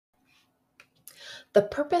The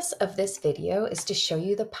purpose of this video is to show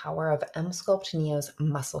you the power of Emsculpt Neo's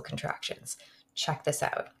muscle contractions. Check this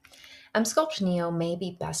out. Emsculpt Neo may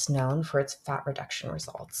be best known for its fat reduction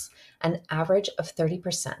results, an average of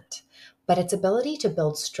 30%, but its ability to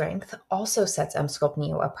build strength also sets Emsculpt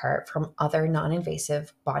Neo apart from other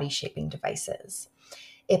non-invasive body shaping devices.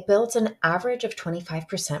 It builds an average of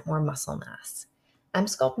 25% more muscle mass.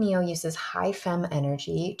 Emsculpt Neo uses high fem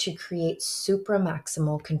energy to create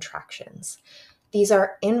supramaximal contractions. These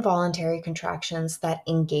are involuntary contractions that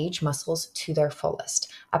engage muscles to their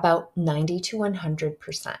fullest, about 90 to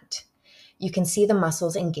 100%. You can see the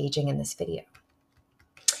muscles engaging in this video.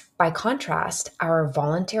 By contrast, our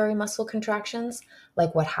voluntary muscle contractions,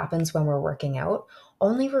 like what happens when we're working out,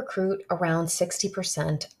 only recruit around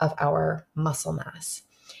 60% of our muscle mass.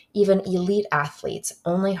 Even elite athletes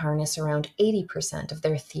only harness around 80% of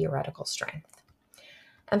their theoretical strength.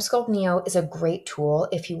 Emsculpt Neo is a great tool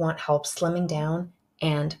if you want help slimming down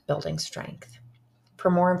and building strength. For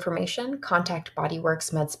more information, contact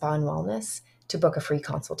Bodyworks Med Spa and Wellness to book a free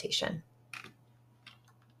consultation.